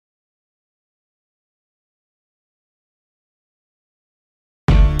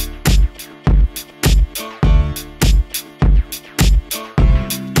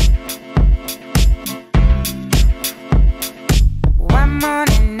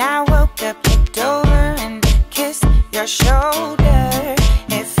morning I woke up, looked over and kissed your shoulder.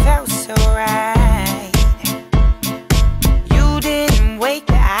 It felt so right. You didn't wait,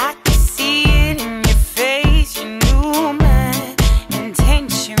 I could see it in your face. You knew my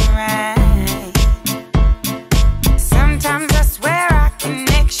intention right. Sometimes I swear our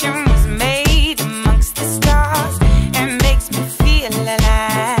connection was made amongst the stars and makes me feel alive.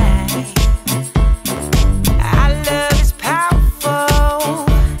 Our love is powerful,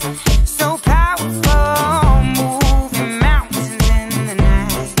 so powerful, moving mountains in the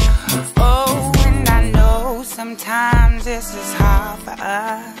night. Oh, and I know sometimes this is hard for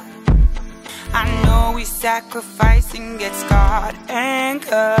us. I know we sacrifice and get scarred and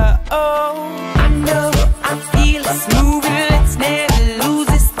cut. Oh, I know, I feel it's moving. Let's never lose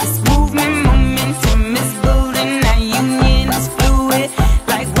this movement. Momentum is building. Our union is fluid,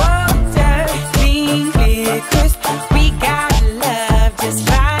 like water, clean, clear, crisp. We got love just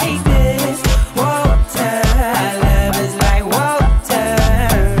like this. Water, love is like water.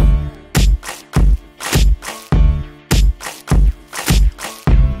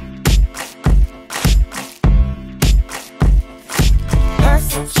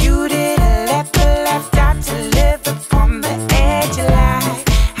 Persecuted, left out to live upon the edge of life.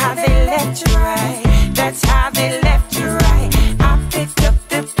 How they left you right, that's how they left you right. I picked up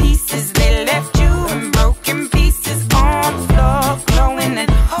the pieces, they left you in broken pieces on the floor, glowing in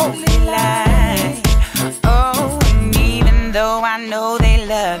holy light. Oh, and even though I know they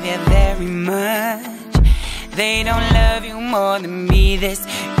love you very much, they don't love you more than me. This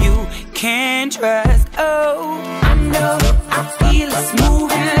you can trust. Oh, I know, I feel it's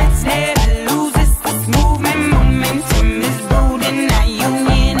moving. Let's never lose this movement. Momentum is building. Our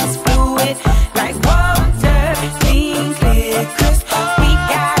union is fluid, like water, clean, clear, crisp. We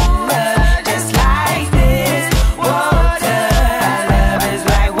got love just like this. Water, love is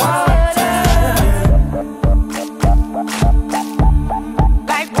like water,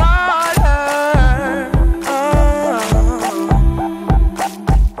 like water.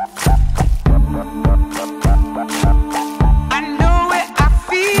 I know it, I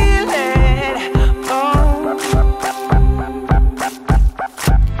feel it. Oh,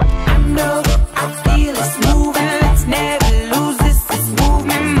 I know, I feel it's moving. Let's never lose this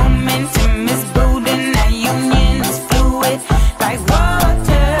movement. Momentum is building. Our union is fluid, like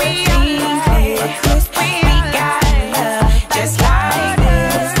water, clean, clear, crisp. We got love just like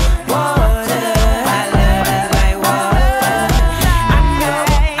this. Water, our love is like water. I know,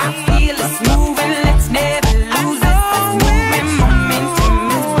 I feel it's moving. Let's never lose this movement. Momentum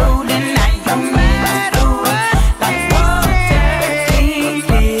is building. Our union is fluid, like water, clean,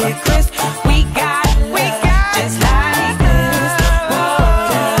 clear, crisp. We got love just like this.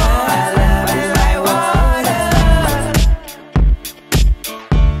 Water, our love is like water.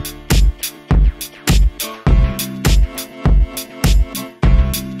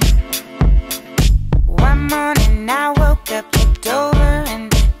 One morning I woke up, looked over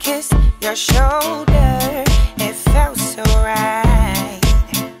and kissed your shoulder. It felt so right.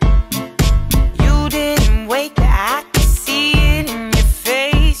 You didn't wait, I could see it in your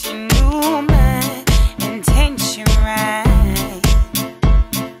face. You knew my intention right.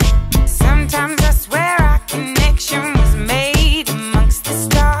 Sometimes I swear our connection was made amongst the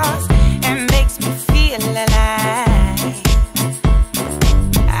stars and makes me feel alive.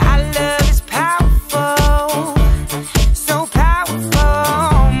 Our love is powerful, so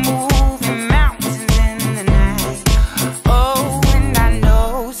powerful, moving mountains in the night. Oh, and I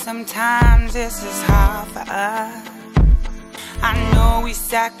know sometimes this is hard for us. I know we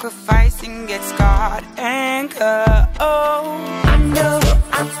sacrifice and get scarred and cut. Oh, I know,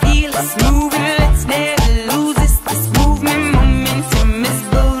 I feel it's moving. Let's never lose this movement. Momentum is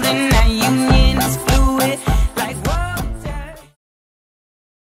building. Our union is fluid,